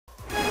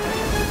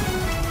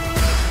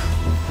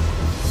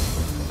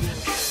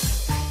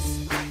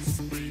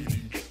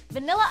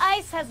Vanilla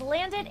Ice has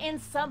landed in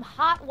some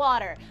hot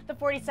water. The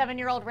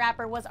 47-year-old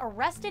rapper was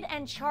arrested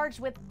and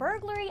charged with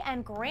burglary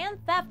and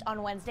grand theft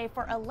on Wednesday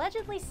for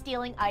allegedly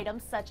stealing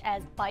items such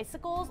as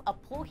bicycles, a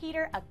pool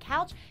heater, a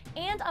couch,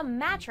 and a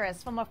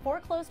mattress from a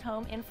foreclosed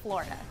home in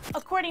Florida.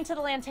 According to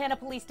the Lantana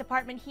Police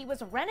Department, he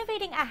was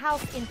renovating a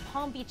house in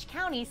Palm Beach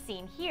County,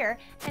 seen here,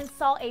 and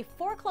saw a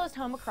foreclosed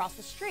home across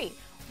the street,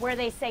 where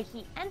they say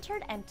he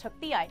entered and took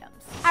the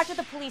items. After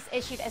the police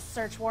issued a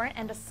search warrant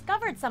and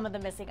discovered some of the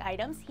missing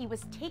items, he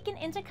was taken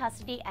into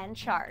custody and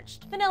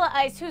charged. Vanilla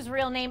Ice, whose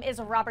real name is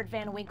Robert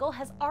Van Winkle,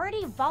 has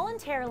already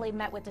voluntarily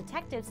met with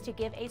detectives to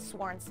give a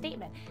sworn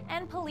statement,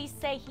 and police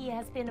say he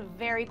has been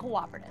very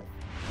cooperative.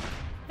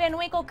 Van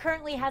Winkle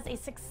currently has a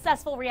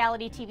successful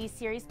reality TV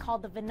series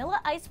called The Vanilla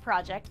Ice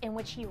Project, in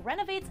which he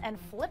renovates and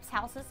flips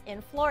houses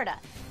in Florida.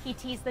 He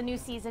teased the new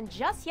season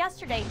just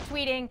yesterday,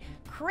 tweeting,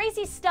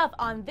 "Crazy stuff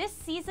on this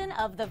season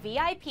of The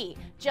VIP.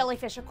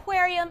 Jellyfish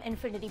aquarium,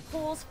 infinity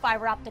pools,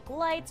 fiber optic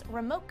lights,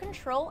 remote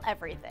control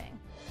everything."